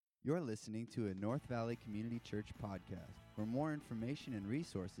You're listening to a North Valley Community Church podcast. For more information and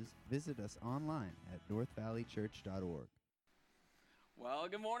resources, visit us online at northvalleychurch.org. Well,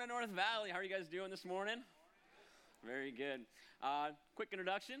 good morning, North Valley. How are you guys doing this morning? Very good. Quick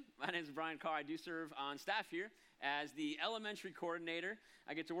introduction. My name is Brian Carr. I do serve on staff here as the elementary coordinator.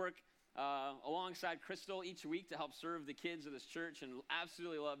 I get to work alongside Crystal each week to help serve the kids of this church, and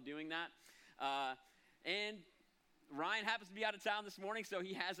absolutely love doing that. And Ryan happens to be out of town this morning, so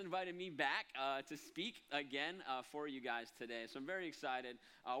he has invited me back to speak again for you guys today. So I'm very excited.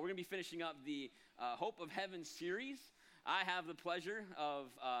 We're going to be finishing up the Hope of Heaven series. I have the pleasure of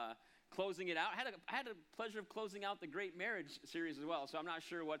closing it out. I had the pleasure of closing out the Great Marriage series as well, so I'm not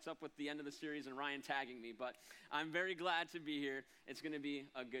sure what's up with the end of the series and Ryan tagging me, but I'm very glad to be here. It's going to be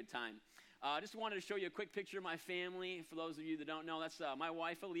a good time. I just wanted to show you a quick picture of my family. For those of you that don't know, that's my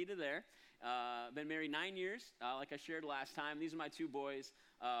wife, Alita, there. Been married 9 years, like I shared last time. These are my two boys,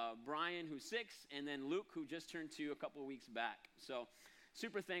 Brian, who's 6, and then Luke, who just turned 2 a couple of weeks back. So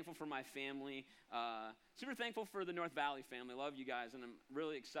super thankful for my family. Super thankful for the North Valley family. Love you guys, and I'm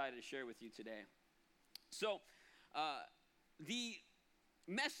really excited to share with you today. So the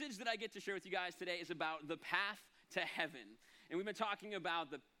message that I get to share with you guys today is about the path to heaven. And we've been talking about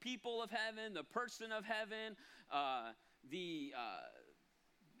the people of heaven, the person of heaven,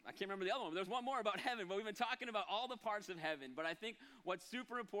 I can't remember the other one, but there's one more about heaven, but we've been talking about all the parts of heaven. But I think what's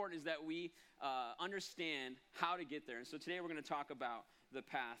super important is that we understand how to get there. And so today we're going to talk about the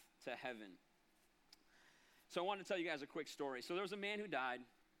path to heaven. So I wanted to tell you guys a quick story. So there was a man who died,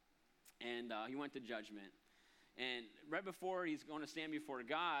 and he went to judgment. And right before he's going to stand before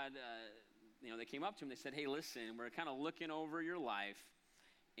God, they came up to him. They said, "Hey, listen, we're kind of looking over your life,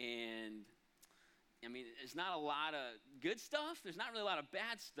 and it's not a lot of good stuff. There's not really a lot of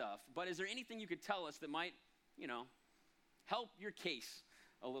bad stuff. But is there anything you could tell us that might, help your case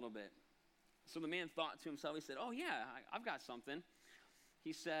a little bit?" So the man thought to himself. He said, "Oh yeah, I've got something."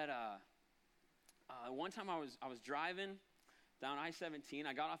 He said, "One time I was driving down I-17.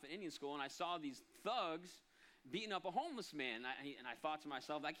 I got off at Indian School, and I saw these thugs beating up a homeless man. And I thought to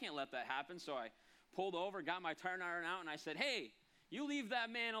myself, I can't let that happen. So I pulled over, got my tire iron out, and I said, 'Hey, you leave that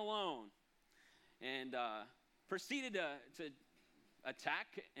man alone.' And proceeded to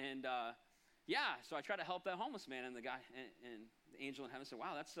attack. And so I tried to help that homeless man. And the guy and the angel in heaven said,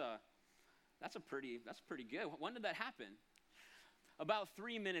 'Wow, that's pretty good. When did that happen?' About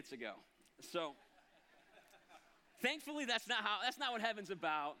 3 minutes ago." So thankfully, that's not what heaven's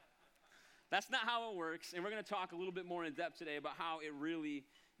about. That's not how it works. And we're going to talk a little bit more in depth today about how it really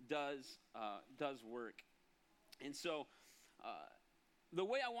does work. And so the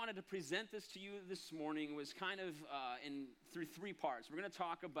way I wanted to present this to you this morning was kind of through 3 parts. We're going to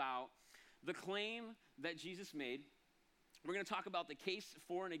talk about the claim that Jesus made. We're going to talk about the case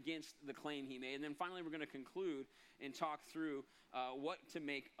for and against the claim he made. And then finally, we're going to conclude and talk through what to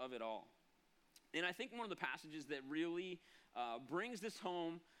make of it all. And I think one of the passages that really brings this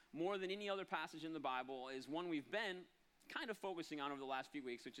home more than any other passage in the Bible is one we've been kind of focusing on over the last few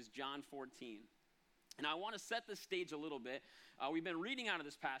weeks, which is John 14. And I want to set the stage a little bit. We've been reading out of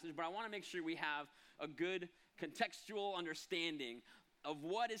this passage, but I want to make sure we have a good contextual understanding of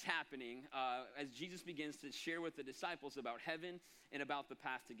what is happening as Jesus begins to share with the disciples about heaven and about the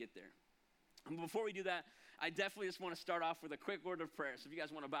path to get there. And before we do that, I definitely just want to start off with a quick word of prayer. So if you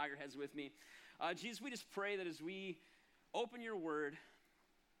guys want to bow your heads with me. Jesus, we just pray that as we open your word,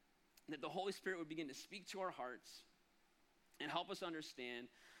 that the Holy Spirit would begin to speak to our hearts and help us understand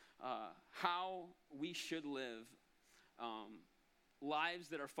how we should live lives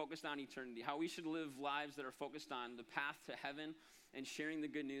that are focused on eternity, how we should live lives that are focused on the path to heaven and sharing the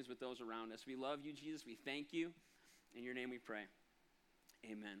good news with those around us. We love you, Jesus. We thank you. In your name we pray.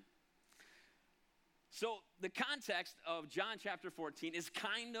 Amen. So the context of John chapter 14 is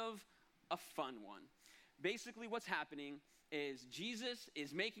kind of a fun one. Basically what's happening is Jesus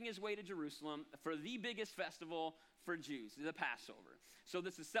is making his way to Jerusalem for the biggest festival for Jews, the Passover. So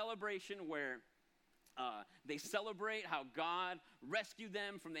this is a celebration where they celebrate how God rescued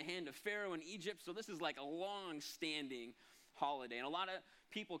them from the hand of Pharaoh in Egypt. So this is like a long-standing holiday. And a lot of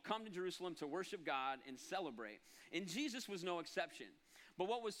people come to Jerusalem to worship God and celebrate. And Jesus was no exception. But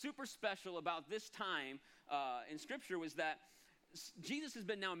what was super special about this time in Scripture was that Jesus has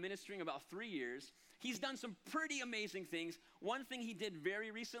been now ministering about 3 years. He's done some pretty amazing things. One thing he did very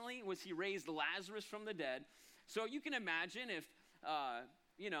recently was he raised Lazarus from the dead. So you can imagine if,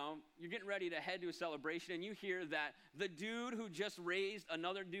 you're getting ready to head to a celebration and you hear that the dude who just raised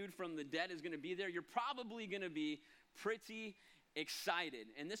another dude from the dead is going to be there, you're probably going to be pretty excited.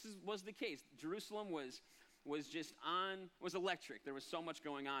 And this was the case. Jerusalem was was electric. There was so much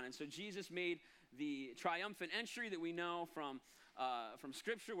going on. And so Jesus made the triumphant entry that we know from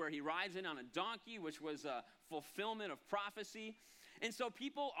Scripture, where he rides in on a donkey, which was a fulfillment of prophecy. And so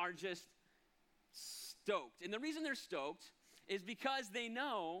people are just stoked. And the reason they're stoked is because they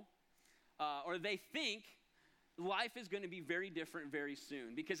know, or they think, life is going to be very different very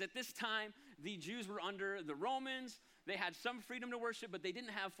soon. Because at this time, the Jews were under the Romans. They had some freedom to worship, but they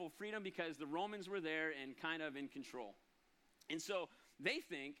didn't have full freedom because the Romans were there and kind of in control. And so they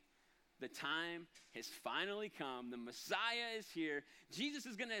think the time has finally come. The Messiah is here. Jesus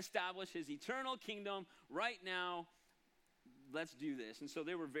is going to establish his eternal kingdom right now. Let's do this. And so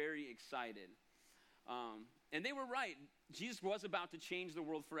they were very excited. And they were right. Jesus was about to change the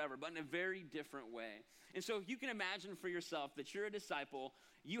world forever, but in a very different way. And so you can imagine for yourself that you're a disciple.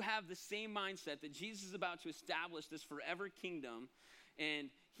 You have the same mindset that Jesus is about to establish this forever kingdom. And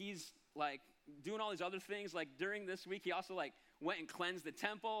he's like doing all these other things. Like during this week, he also like went and cleansed the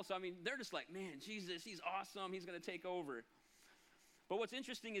temple. So, I mean, they're just like, man, Jesus, he's awesome. He's going to take over. But what's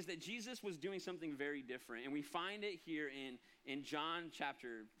interesting is that Jesus was doing something very different. And we find it here in John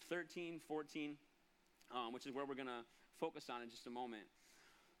chapter 13, 14, which is where we're going to focus on in just a moment.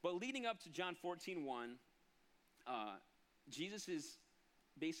 But leading up to John 14:1, Jesus is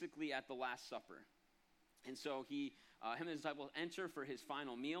basically at the Last Supper. And so him and his disciples enter for his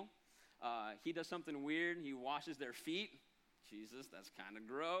final meal. He does something weird. He washes their feet. Jesus, that's kind of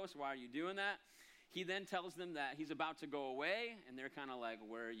gross. Why are you doing that? He then tells them that he's about to go away, and they're kind of like,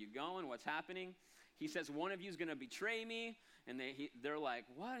 where are you going? What's happening? He says, one of you is going to betray me, and they're like,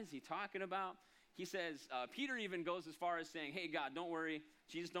 what is he talking about? He says, Peter even goes as far as saying, hey, God, don't worry.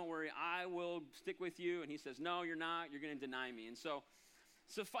 Jesus, don't worry. I will stick with you. And he says, no, you're not. You're going to deny me. And so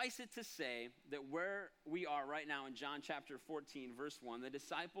suffice it to say that where we are right now in John chapter 14, verse 1, the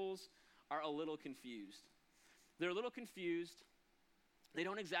disciples are a little confused. They're a little confused. They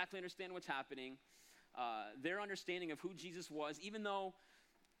don't exactly understand what's happening. Their understanding of who Jesus was, even though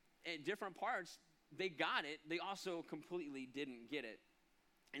at different parts they got it, they also completely didn't get it.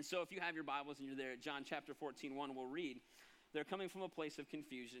 And so if you have your Bibles and you're there at John chapter 14, 1, we'll read. They're coming from a place of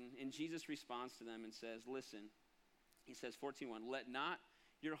confusion, and Jesus responds to them and says, listen, he says, 14:1, let not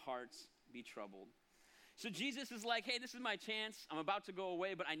your hearts be troubled. So Jesus is like, hey, this is my chance. I'm about to go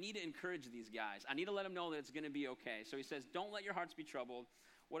away, but I need to encourage these guys. I need to let them know that it's going to be okay. So he says, don't let your hearts be troubled.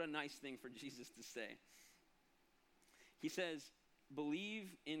 What a nice thing for Jesus to say. He says, believe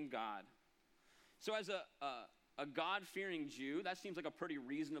in God. So as a God-fearing Jew, that seems like a pretty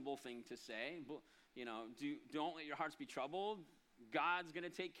reasonable thing to say. You know, don't let your hearts be troubled. God's going to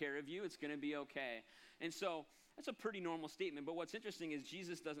take care of you. It's going to be okay. And so that's a pretty normal statement. But what's interesting is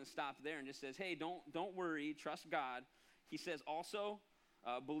Jesus doesn't stop there and just says, hey, don't worry. Trust God. He says also,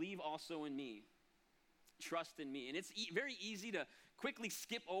 believe also in me. Trust in me. And it's very easy to quickly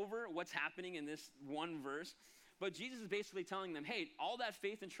skip over what's happening in this one verse. But Jesus is basically telling them, hey, all that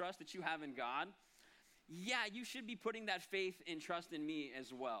faith and trust that you have in God, yeah, you should be putting that faith and trust in me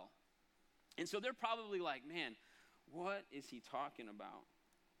as well. And so they're probably like, man, what is he talking about?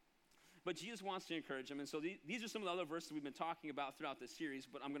 But Jesus wants to encourage them. And so these are some of the other verses we've been talking about throughout this series,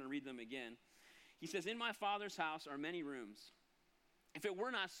 but I'm going to read them again. He says, in my Father's house are many rooms. If it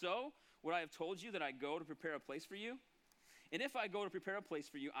were not so, would I have told you that I go to prepare a place for you? And if I go to prepare a place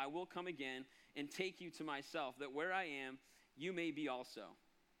for you, I will come again and take you to myself, that where I am, you may be also.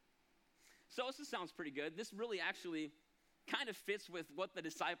 So this sounds pretty good. This really actually kind of fits with what the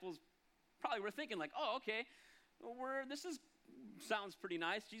disciples probably were thinking, like, oh, okay, sounds pretty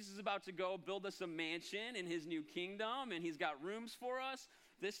nice. Jesus is about to go build us a mansion in his new kingdom, and he's got rooms for us.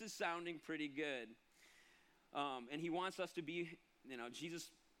 This is sounding pretty good. And he wants us to be,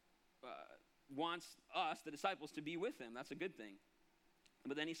 Jesus wants us, the disciples, to be with him. That's a good thing.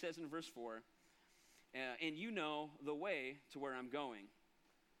 But then he says in verse 4, and you know the way to where I'm going.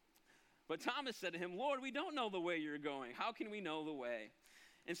 But Thomas said to him, Lord, we don't know the way you're going. How can we know the way?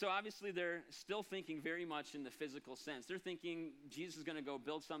 And so obviously they're still thinking very much in the physical sense. They're thinking Jesus is going to go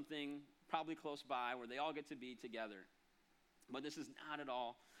build something probably close by where they all get to be together. But this is not at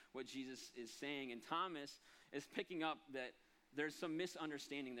all what Jesus is saying. And Thomas is picking up that there's some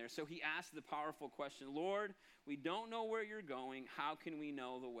misunderstanding there. So he asks the powerful question, Lord, we don't know where you're going. How can we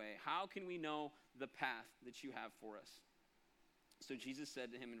know the way? How can we know the path that you have for us? So Jesus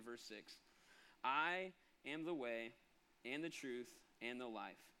said to him in verse 6, I am the way and the truth and the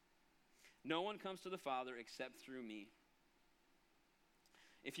life. No one comes to the Father except through me.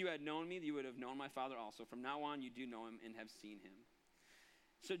 If you had known me, you would have known my Father also. From now on, you do know him and have seen him.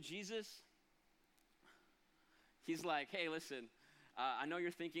 So Jesus, he's like, hey, listen, I know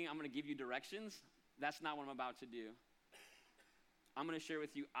you're thinking I'm going to give you directions, that's not what I'm about to do. I'm going to share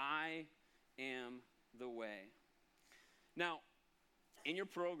with you, I am the way. Now, in your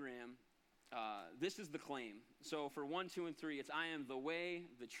program, this is the claim. So for 1, 2, and 3, it's I am the way,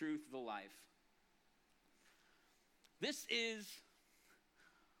 the truth, the life. This is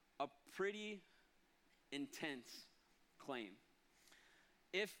a pretty intense claim.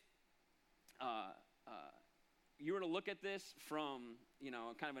 If you were to look at this from,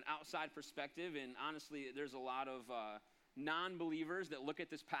 kind of an outside perspective, and honestly, there's a lot of non-believers that look at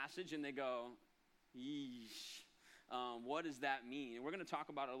this passage and they go, yeesh, what does that mean? And we're going to talk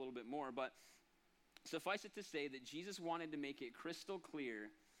about it a little bit more, but suffice it to say that Jesus wanted to make it crystal clear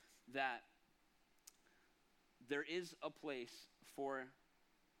that there is a place for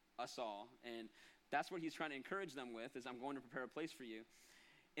us all, and that's what he's trying to encourage them with, is I'm going to prepare a place for you.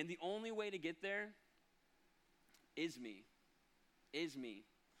 And the only way to get there is me.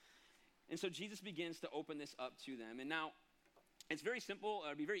 And so Jesus begins to open this up to them. And now, it's very simple.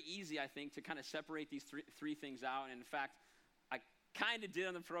 It'd be very easy, I think, to kind of separate these three things out. And in fact, I kind of did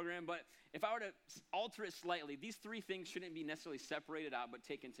on the program, but if I were to alter it slightly, these three things shouldn't be necessarily separated out, but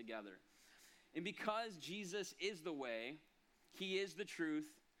taken together. And because Jesus is the way, he is the truth,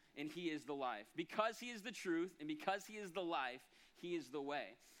 and he is the life. Because he is the truth, and because he is the life, he is the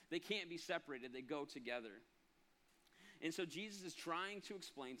way. They can't be separated. They go together. And so Jesus is trying to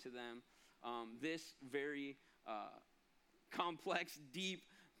explain to them this very complex, deep,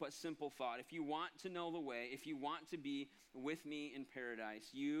 but simple thought. If you want to know the way, if you want to be with me in paradise,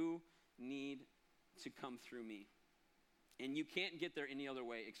 you need to come through me. And you can't get there any other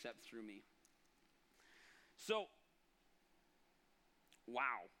way except through me. So,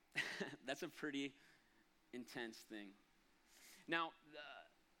 wow, that's a pretty intense thing. Now,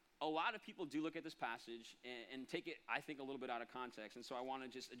 a lot of people do look at this passage and take it, I think, a little bit out of context, and so I want to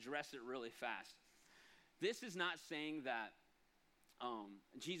just address it really fast. This is not saying that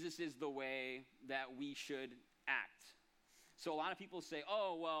Jesus is the way that we should act. So a lot of people say,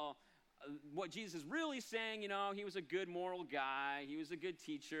 oh, well, what Jesus is really saying, he was a good moral guy, he was a good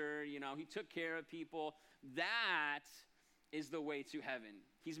teacher, he took care of people. That is the way to heaven.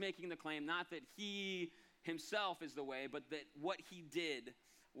 He's making the claim not that he himself is the way, but that what he did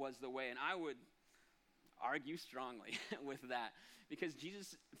was the way. And I would argue strongly with that, because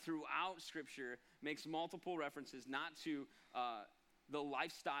Jesus throughout Scripture makes multiple references not to the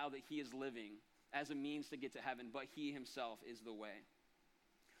lifestyle that he is living as a means to get to heaven, but he himself is the way.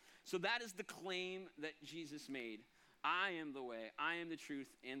 So that is the claim that Jesus made. I am the way, I am the truth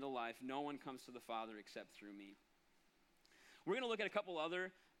and the life. No one comes to the Father except through me. We're going to look at a couple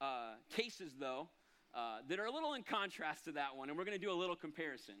other cases, though, that are a little in contrast to that one, and we're going to do a little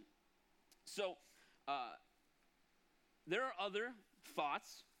comparison. So there are other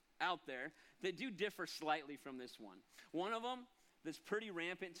thoughts out there that do differ slightly from this one. One of them that's pretty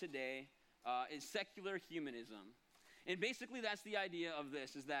rampant today is secular humanism. And basically that's the idea of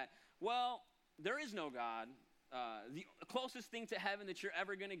this, is that, well, there is no God. The closest thing to heaven that you're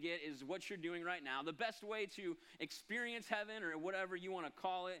ever going to get is what you're doing right now. The best way to experience heaven, or whatever you want to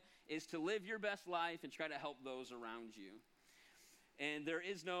call it, is to live your best life and try to help those around you. And there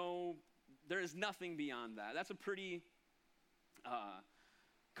is nothing beyond that. That's a pretty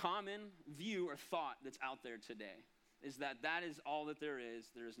common view or thought that's out there today, is that is all that there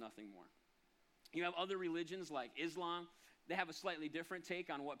is nothing more. You have other religions like Islam. They have a slightly different take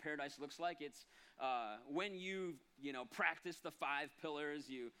on what paradise looks like. It's when you practice the 5 pillars,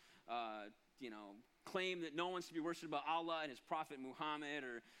 you claim that no one's to be worshipped but Allah and his prophet Muhammad,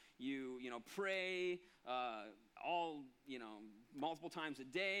 or you pray multiple times a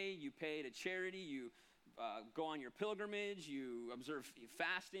day, you pay to charity, you go on your pilgrimage, you observe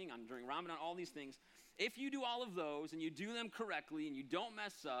fasting during Ramadan, all these things. If you do all of those and you do them correctly and you don't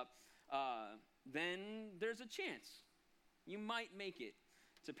mess up, then there's a chance you might make it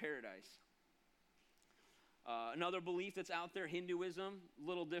to paradise. Another belief that's out there, Hinduism, a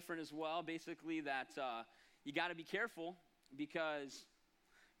little different as well. Basically that you got to be careful, because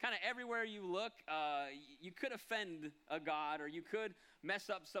kind of everywhere you look, you could offend a god, or you could mess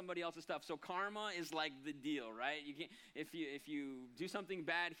up somebody else's stuff. So karma is like the deal, right? You can't, if you do something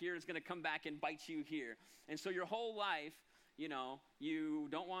bad here, it's going to come back and bite you here. And so your whole life, you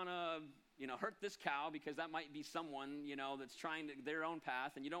don't want to hurt this cow, because that might be someone, that's trying their own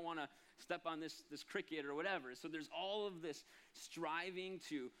path, and you don't want to step on this cricket or whatever. So there's all of this striving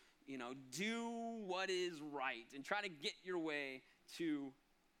to, do what is right and try to get your way to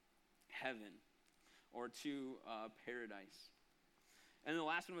heaven or to paradise. And the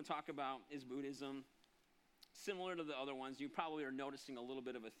last one I'm going to talk about is Buddhism. Similar to the other ones, you probably are noticing a little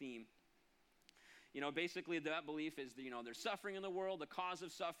bit of a theme. Basically that belief is, there's suffering in the world. The cause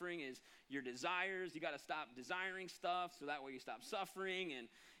of suffering is your desires. You got to stop desiring stuff so that way you stop suffering. And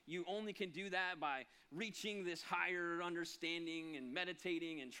you only can do that by reaching this higher understanding and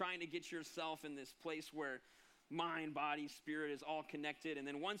meditating and trying to get yourself in this place where mind, body, spirit is all connected. And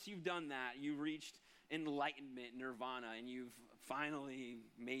then once you've done that, you've reached enlightenment, nirvana, and you've finally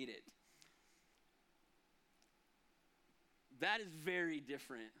made it. That is very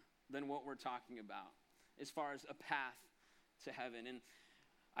different than what we're talking about as far as a path to heaven. And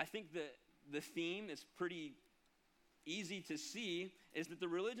I think that the theme is pretty easy to see, is that the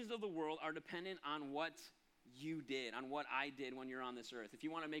religions of the world are dependent on what you did, on what I did when you're on this earth. If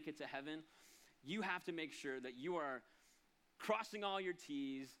you want to make it to heaven, you have to make sure that you are crossing all your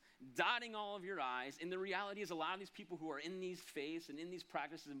T's, dotting all of your I's. And the reality is a lot of these people who are in these faiths and in these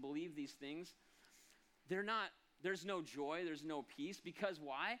practices and believe these things, there's no joy, there's no peace. Because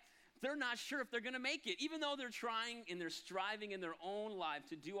why? They're not sure if they're going to make it. Even though they're trying and they're striving in their own life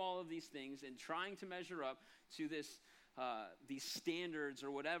to do all of these things and trying to measure up to these standards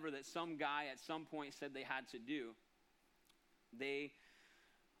or whatever that some guy at some point said they had to do, they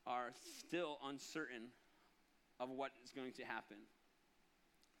are still uncertain of what is going to happen.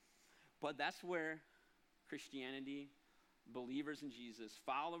 But that's where Christianity, believers in Jesus,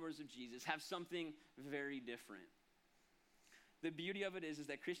 followers of Jesus, have something very different. The beauty of it is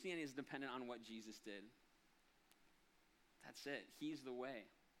that Christianity is dependent on what Jesus did. That's it. He's the way.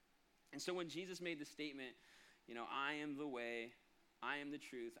 And so when Jesus made the statement, I am the way, I am the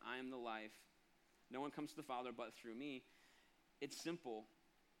truth, I am the life, no one comes to the Father but through me, it's simple.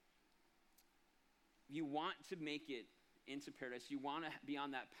 You want to make it into paradise, you want to be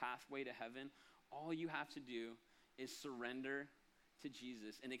on that pathway to heaven, all you have to do is surrender to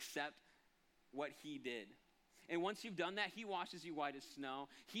Jesus and accept what he did. And once you've done that, he washes you white as snow.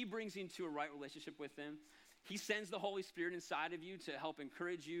 He brings you into a right relationship with him. He sends the Holy Spirit inside of you to help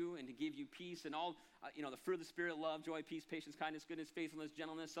encourage you and to give you peace and all, the fruit of the Spirit, love, joy, peace, patience, kindness, goodness, faithfulness,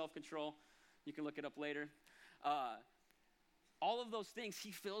 gentleness, self-control. You can look it up later. All of those things,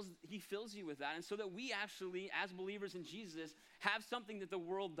 he fills you with that. And so that we actually, as believers in Jesus, have something that the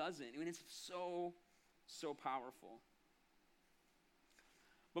world doesn't. I mean, it's so, so powerful.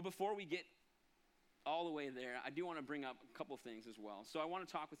 But before we get all the way there, I do want to bring up a couple things as well. So I want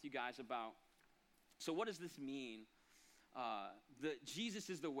to talk with you guys about, so what does this mean? That Jesus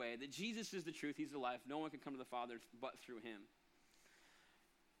is the way, that Jesus is the truth, he's the life. No one can come to the Father but through him.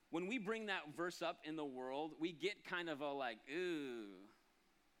 When we bring that verse up in the world, we get kind of a like, ooh,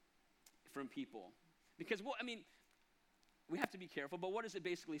 from people. Because, we have to be careful, but what is it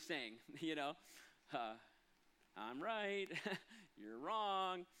basically saying? I'm right, you're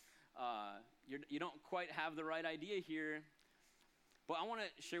wrong. You don't quite have the right idea here. But I want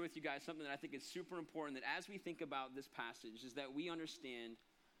to share with you guys something that I think is super important, that as we think about this passage, is that we understand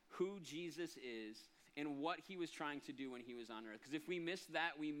who Jesus is and what he was trying to do when he was on earth. Because if we miss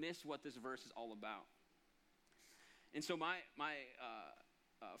that, we miss what this verse is all about. And so my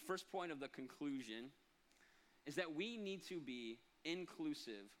first point of the conclusion is that we need to be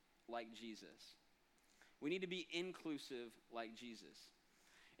inclusive like Jesus. We need to be inclusive like Jesus.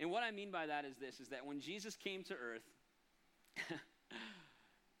 And what I mean by that is this, is that when Jesus came to earth,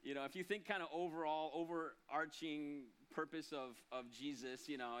 if you think kind of overarching purpose of Jesus,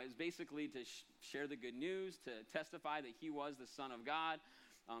 is basically to share the good news, to testify that he was the Son of God,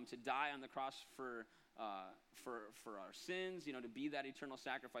 to die on the cross for our sins, to be that eternal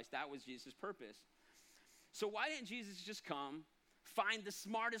sacrifice. That was Jesus' purpose. So why didn't Jesus just come, find the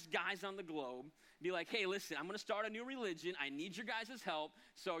smartest guys on the globe, be like, hey, listen, I'm going to start a new religion. I need your guys' help.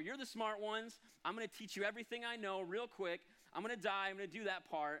 So you're the smart ones. I'm going to teach you everything I know real quick. I'm going to die. I'm going to do that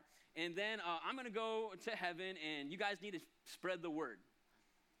part. And then I'm going to go to heaven, and you guys need to spread the word.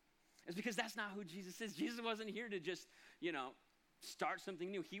 It's because that's not who Jesus is. Jesus wasn't here to just, start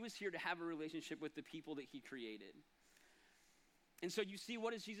something new. He was here to have a relationship with the people that he created. And so you see,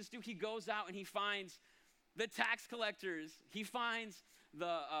 what does Jesus do? He goes out and he finds the tax collectors. He finds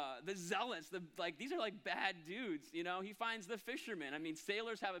the zealots. These are like bad dudes, He finds the fishermen.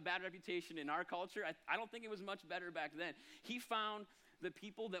 Sailors have a bad reputation in our culture. I don't think it was much better back then. He found the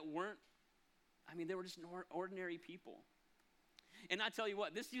people that weren't, they were just ordinary people. And I tell you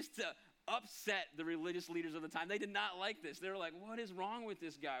what, this used to upset the religious leaders of the time. They did not like this. They were like, what is wrong with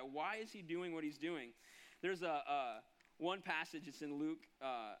this guy? Why is he doing what he's doing? There's one passage, it's in Luke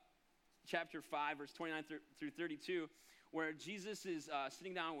chapter 5, verse 29 through 32, where Jesus is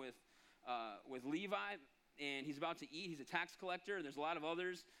sitting down with Levi, and he's about to eat. He's a tax collector, and there's a lot of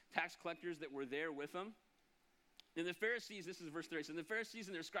others, tax collectors that were there with him. And the Pharisees, this is verse 30, so the Pharisees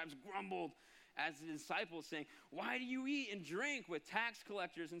and their scribes grumbled as the disciples, saying, "Why do you eat and drink with tax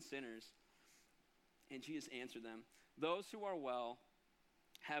collectors and sinners?" And Jesus answered them, "Those who are well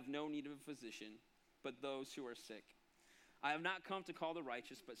have no need of a physician, but those who are sick. I have not come to call the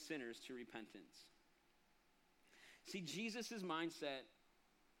righteous, but sinners to repentance." See, Jesus' mindset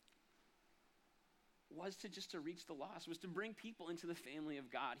was to reach the lost, was to bring people into the family of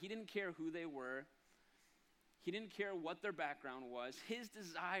God. He didn't care who they were. He didn't care what their background was. His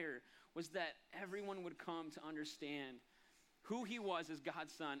desire was that everyone would come to understand who he was as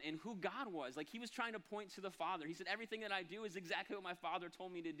God's son and who God was. Like, he was trying to point to the Father. He said, everything that I do is exactly what my Father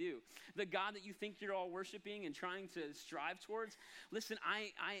told me to do. The God that you think you're all worshiping and trying to strive towards, listen,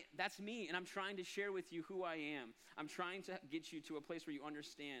 that's me, and I'm trying to share with you who I am. I'm trying to get you to a place where you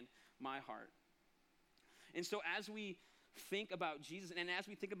understand my heart. And so as we think about Jesus, and as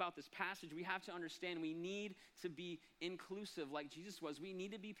we think about this passage, we have to understand we need to be inclusive like Jesus was. We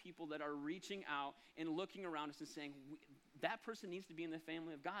need to be people that are reaching out and looking around us and saying, that person needs to be in the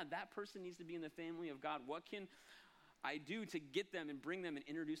family of God. That person needs to be in the family of God. What can I do to get them and bring them and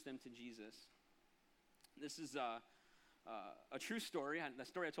introduce them to Jesus? This is a true story. The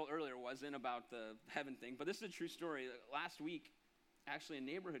story I told earlier wasn't about the heaven thing, but this is a true story. Last week, actually, a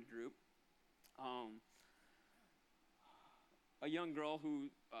neighborhood group, a young girl who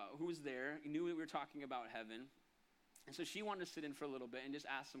was there knew we were talking about heaven. And so she wanted to sit in for a little bit and just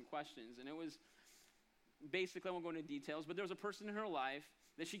ask some questions. And it was basically, I won't go into details, but there was a person in her life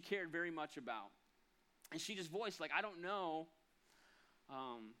that she cared very much about. And she just voiced, like, I don't know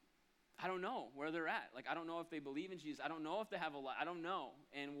where they're at. Like, I don't know if they believe in Jesus. I don't know if they have a life. I don't know.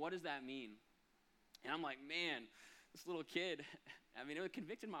 And what does that mean? And I'm like, man, this little kid, I mean, it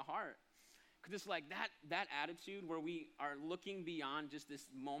convicted my heart. Because it's like that attitude where we are looking beyond just this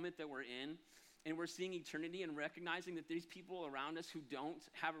moment that we're in, and we're seeing eternity and recognizing that there's people around us who don't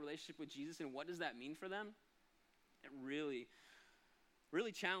have a relationship with Jesus, and what does that mean for them? It really,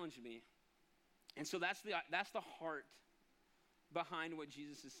 really challenged me. And so that's the heart behind what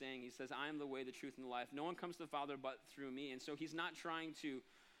Jesus is saying. He says, I am the way, the truth, and the life. No one comes to the Father but through me. And so he's not trying to,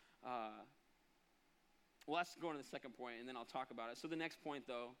 well, let's go on to the second point, and then I'll talk about it. So the next point,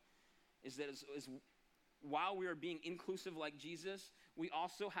 though, is that is while we are being inclusive like Jesus, we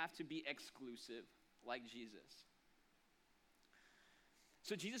also have to be exclusive like Jesus.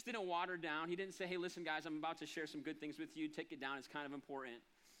 So Jesus didn't water down. He didn't say, hey, listen, guys, I'm about to share some good things with you. Take it down. It's kind of important.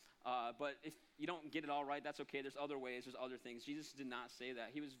 But if you don't get it all right, that's okay. There's other ways. There's other things. Jesus did not say that.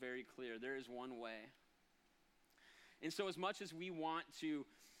 He was very clear. There is one way. And so as much as we want to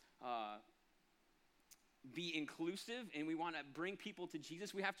be inclusive and we want to bring people to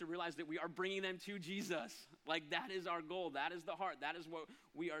Jesus, we have to realize that we are bringing them to Jesus. Like, that is our goal. That is the heart. That is what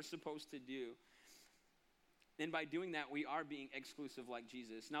we are supposed to do. And by doing that, we are being exclusive like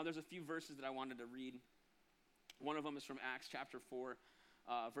Jesus. Now, there's a few verses that I wanted to read. One of them is from Acts chapter 4,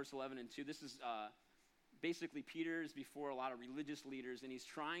 verse 11 and 2. This is basically Peter is before a lot of religious leaders, and he's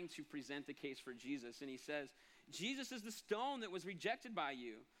trying to present the case for Jesus. And he says, Jesus is the stone that was rejected by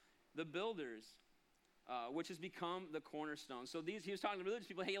you, the builders, which has become the cornerstone. So he was talking to religious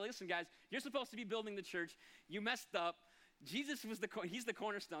people, hey, listen, guys, you're supposed to be building the church. You messed up. Jesus he's the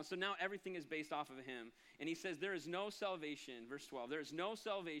cornerstone, so now everything is based off of him. And he says, there is no salvation, verse 12, there is no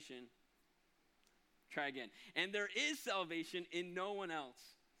salvation, try again, and there is salvation in no one else,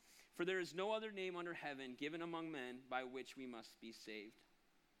 for there is no other name under heaven given among men by which we must be saved.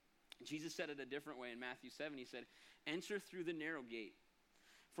 Jesus said it a different way in Matthew 7, he said, enter through the narrow gate,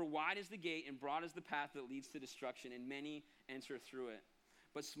 for wide is the gate and broad is the path that leads to destruction, and many enter through it.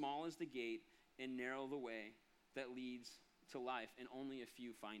 But small is the gate and narrow the way that leads to life, and only a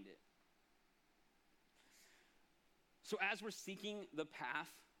few find it. So as we're seeking the path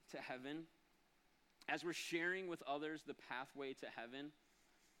to heaven, as we're sharing with others the pathway to heaven,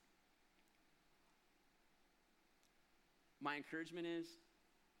 my encouragement is,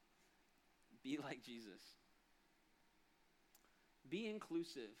 be like Jesus. Be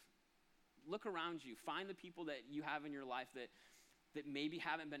inclusive. Look around you. Find the people that you have in your life that maybe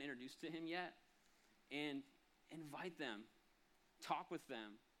haven't been introduced to him yet, and invite them. Talk with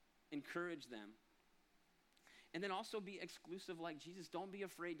them. Encourage them. And then also be exclusive like Jesus. Don't be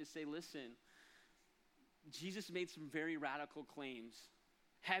afraid to say, listen, Jesus made some very radical claims.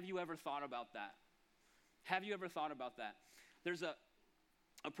 Have you ever thought about that? Have you ever thought about that? There's a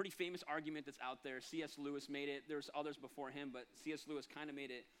pretty famous argument that's out there. C.S. Lewis made it. There's others before him, but C.S. Lewis kind of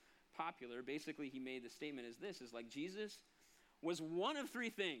made it popular. Basically, he made the statement is like Jesus was one of three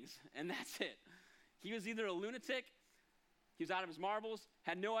things, and that's it. He was either a lunatic, he was out of his marbles,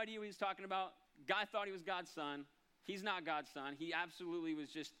 had no idea what he was talking about. Guy thought he was God's son. He's not God's son. He absolutely was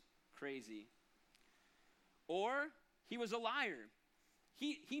just crazy. or he was a liar.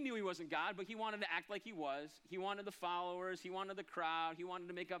 He knew he wasn't God, but he wanted to act like he was. He wanted the followers. He wanted the crowd. He wanted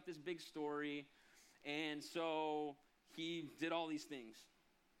to make up this big story. And so he did all these things.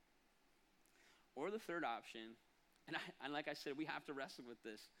 Or the third option, and like I said, we have to wrestle with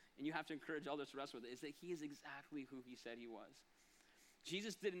this, and you have to encourage others to wrestle with it, is that he is exactly who he said he was.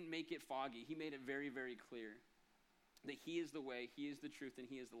 Jesus didn't make it foggy. He made it very, very clear that he is the way, he is the truth, and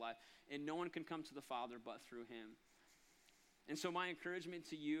he is the life. And no one can come to the Father but through him. And so my encouragement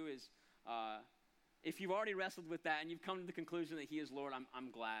to you is, if you've already wrestled with that and you've come to the conclusion that he is Lord,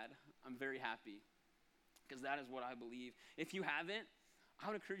 I'm glad. I'm very happy, because that is what I believe. If you haven't, I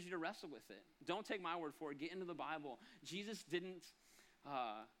would encourage you to wrestle with it. Don't take my word for it. Get into the Bible. Jesus didn't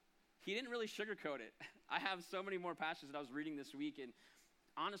really sugarcoat it. I have so many more passages that I was reading this week, and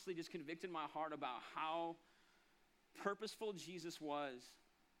honestly just convicted my heart about how purposeful Jesus was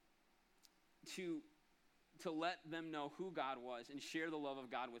to let them know who God was and share the love of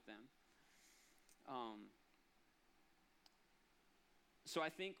God with them. So I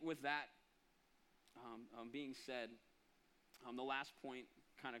think with that being said, the last point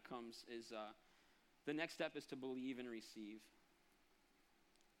kind of comes is the next step is to believe and receive.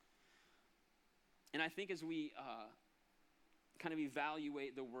 And I think as we kind of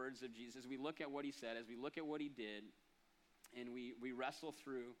evaluate the words of Jesus, as we look at what he said, as we look at what he did, and we wrestle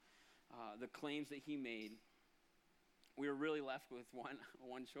through the claims that he made, we are really left with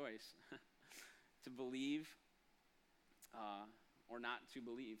one choice, to believe or not to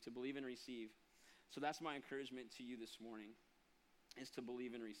believe and receive. So that's my encouragement to you this morning, is to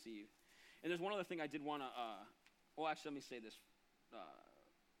believe and receive. And there's one other thing I did want to, let me say this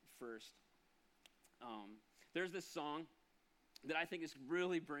first. There's this song that I think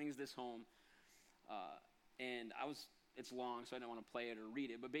really brings this home. And it's long, so I don't want to play it or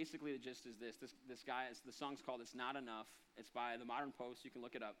read it. But basically the gist is this guy, the song's called It's Not Enough. It's by the Modern Post. You can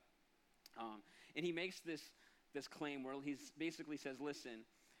look it up. And he makes this claim where he basically says, listen,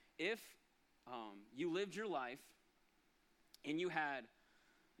 if you lived your life and you had,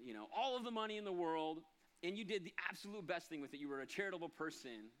 all of the money in the world, and you did the absolute best thing with it, you were a charitable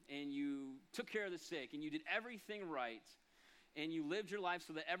person, and you took care of the sick, and you did everything right, and you lived your life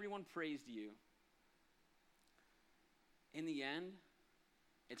so that everyone praised you, in the end,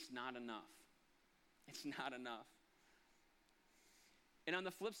 it's not enough. It's not enough. And on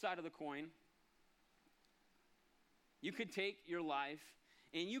the flip side of the coin, you could take your life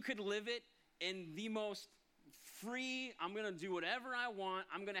and you could live it in the most free, I'm going to do whatever I want.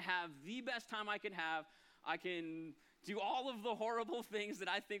 I'm going to have the best time I can have. I can do all of the horrible things that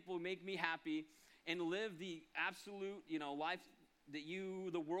I think will make me happy and live the absolute, life that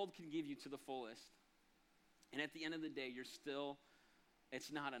the world can give you to the fullest. And at the end of the day,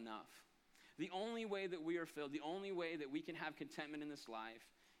 it's not enough. The only way that we are filled, the only way that we can have contentment in this life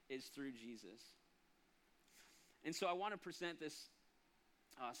is through Jesus. And so I want to present this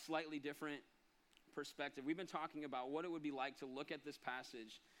slightly different perspective. We've been talking about what it would be like to look at this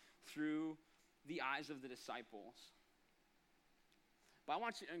passage through the eyes of the disciples. But I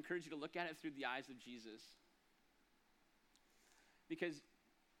want to encourage you to look at it through the eyes of Jesus. Because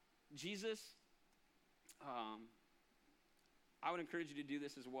Jesus, I would encourage you to do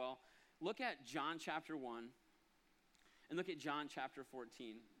this as well. Look at John chapter 1 and look at John chapter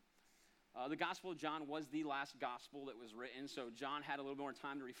 14. The Gospel of John was the last gospel that was written, so John had a little more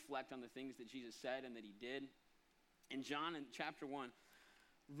time to reflect on the things that Jesus said and that he did. And John in chapter 1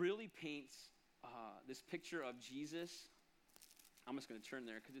 really paints this picture of Jesus. I'm just going to turn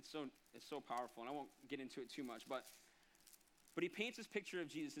there because it's so powerful, and I won't get into it too much. But he paints this picture of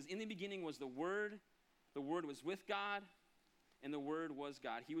Jesus. It says, in the beginning was the Word was with God, and the Word was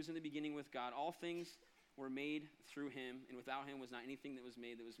God. He was in the beginning with God. All things were made through him, and without him was not anything that was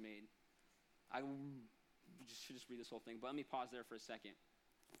made that was made. I should just read this whole thing, but let me pause there for a second.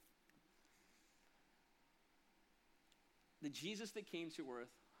 The Jesus that came to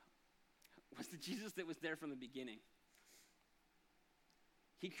earth was the Jesus that was there from the beginning.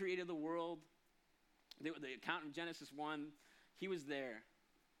 He created the world. The account in Genesis 1, he was there.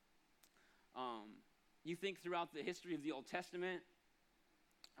 You think throughout the history of the Old Testament,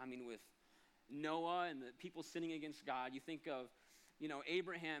 with Noah and the people sinning against God, you think of,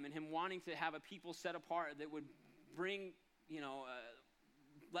 Abraham and him wanting to have a people set apart that would bring,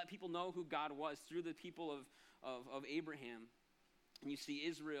 let people know who God was through the people of Abraham. And you see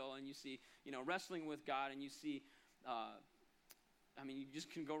Israel, and you see, wrestling with God, and you see, you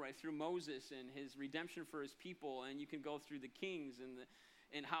just can go right through Moses and his redemption for his people, and you can go through the kings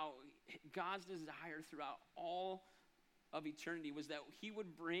and how God's desire throughout all of eternity was that he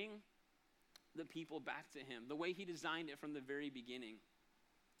would bring the people back to him, the way he designed it from the very beginning.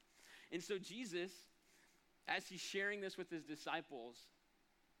 And so Jesus, as he's sharing this with his disciples,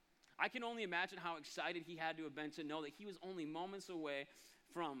 I can only imagine how excited he had to have been to know that he was only moments away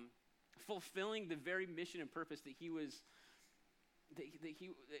from fulfilling the very mission and purpose that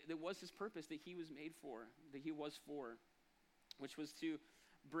that was his purpose, that he was made for, that he was for, which was to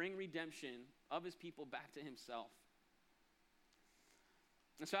bring redemption of his people back to himself.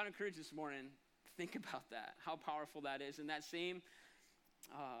 And so I'd encourage this morning, think about that, how powerful that is. And that same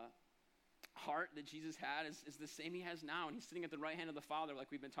heart that Jesus had is the same he has now. And he's sitting at the right hand of the Father, like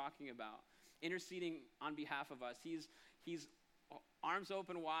we've been talking about, interceding on behalf of us. He's arms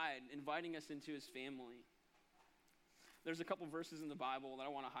open wide, inviting us into his family. There's a couple verses in the Bible that I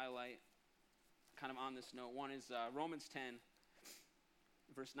want to highlight kind of on this note. One is Romans 10,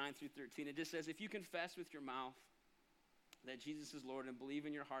 verse 9 through 13. It just says, if you confess with your mouth that Jesus is Lord and believe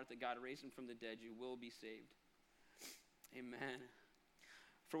in your heart that God raised him from the dead, you will be saved. Amen.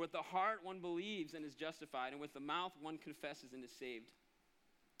 For with the heart one believes and is justified, and with the mouth one confesses and is saved.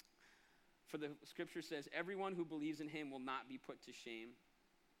 For the scripture says, everyone who believes in him will not be put to shame.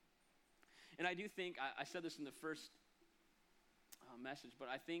 And I do think, I said this in the first message, but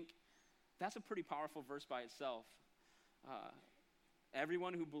I think that's a pretty powerful verse by itself.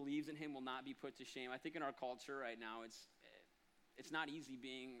 Everyone who believes in him will not be put to shame. I think in our culture right now, it's not easy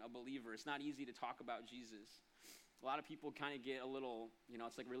being a believer. It's not easy to talk about Jesus. A lot of people kind of get a little,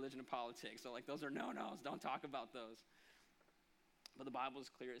 it's like religion and politics. So like those are no-nos. Don't talk about those. But the Bible is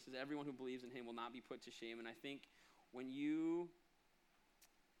clear. It says everyone who believes in him will not be put to shame. And I think when you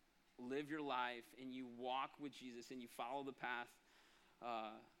live your life and you walk with Jesus and you follow the path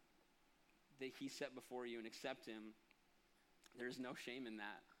that he set before you and accept him, there's no shame in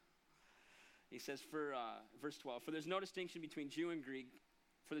that. He says for verse 12, for there's no distinction between Jew and Greek,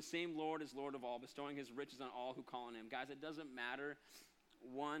 for the same Lord is Lord of all, bestowing his riches on all who call on him. Guys, it doesn't matter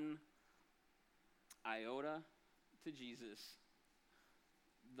one iota to Jesus.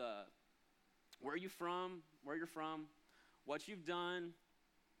 Where you're from, what you've done,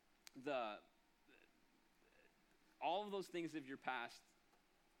 all of those things of your past,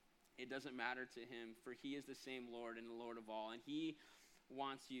 it doesn't matter to him, for he is the same Lord and the Lord of all, and he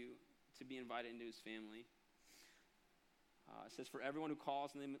wants you to be invited into his family. It says, for everyone who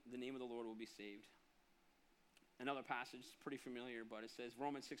calls in the name of the Lord will be saved. Another passage, pretty familiar, but it says,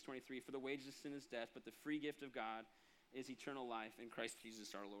 Romans 6:23, for the wages of sin is death, but the free gift of God is eternal life in Christ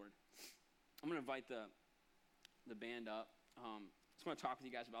Jesus our Lord. I'm going to invite the band up. I just want to talk with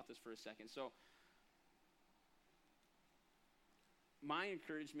you guys about this for a second. So, my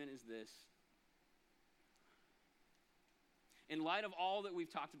encouragement is this. In light of all that we've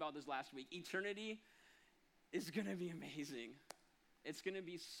talked about this last week, eternity is going to be amazing. It's going to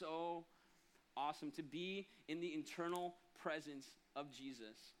be so awesome to be in the eternal presence of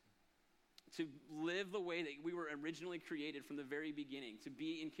Jesus, to live the way that we were originally created from the very beginning, to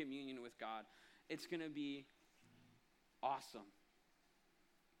be in communion with God. It's going to be awesome.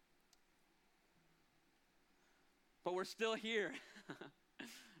 But we're still here.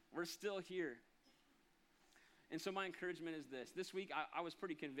 We're still here. And so my encouragement is this. This week, I was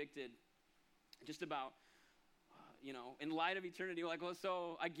pretty convicted just about, in light of eternity,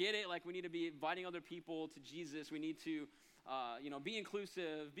 so I get it. Like, we need to be inviting other people to Jesus. We need to, be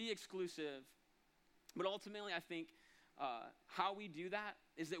inclusive, be exclusive. But ultimately, I think how we do that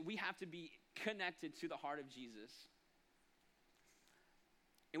is that we have to be connected to the heart of Jesus.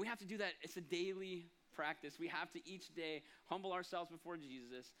 And we have to do that. It's a daily practice. We have to each day humble ourselves before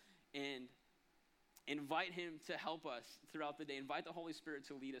Jesus and invite him to help us throughout the day. Invite the Holy Spirit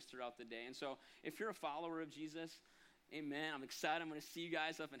to lead us throughout the day. And so if you're a follower of Jesus, amen, I'm excited. I'm going to see you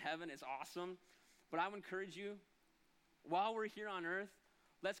guys up in heaven. It's awesome. But I would encourage you, while we're here on earth,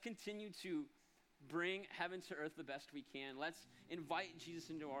 let's continue to bring heaven to earth the best we can. Let's invite Jesus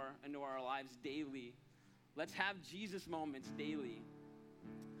into our lives daily. Let's have Jesus moments daily.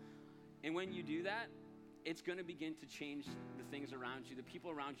 And when you do that, it's going to begin to change the things around you. The people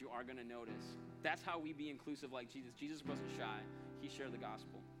around you are going to notice. That's how we be inclusive like Jesus. Jesus wasn't shy. He shared the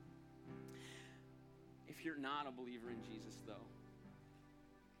gospel. If you're not a believer in Jesus, though,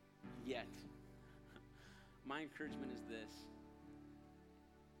 yet, my encouragement is this.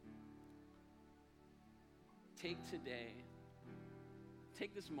 Take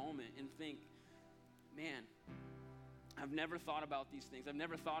this moment and think, man, I've never thought about these things. I've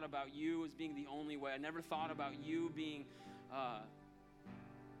never thought about you as being the only way. I never thought about you being,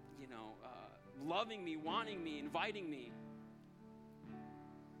 loving me, wanting me, inviting me.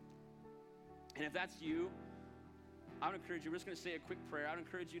 And if that's you, I would encourage you, we're just going to say a quick prayer. I would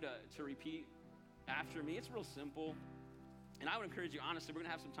encourage you to repeat after me. It's real simple. And I would encourage you, honestly, we're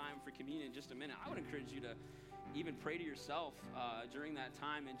going to have some time for communion in just a minute. I would encourage you to even pray to yourself during that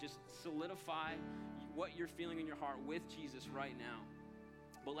time and just solidify what you're feeling in your heart with Jesus right now.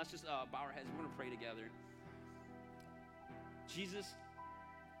 But let's just bow our heads. We're going to pray together. Jesus,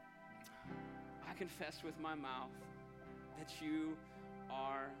 I confess with my mouth that you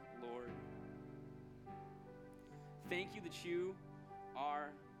are Lord. Thank you that you are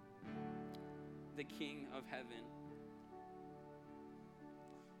the King of heaven.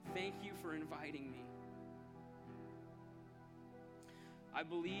 Thank you for inviting me. I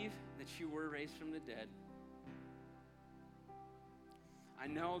believe that you were raised from the dead. I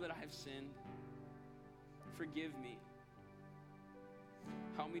know that I have sinned. Forgive me.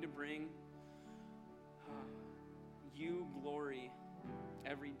 Help me to bring you glory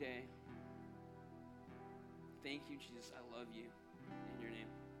every day. Thank you, Jesus. I love you. In your name,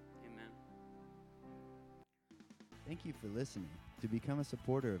 amen. Thank you for listening. To become a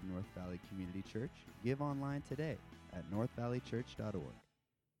supporter of North Valley Community Church, give online today at northvalleychurch.org.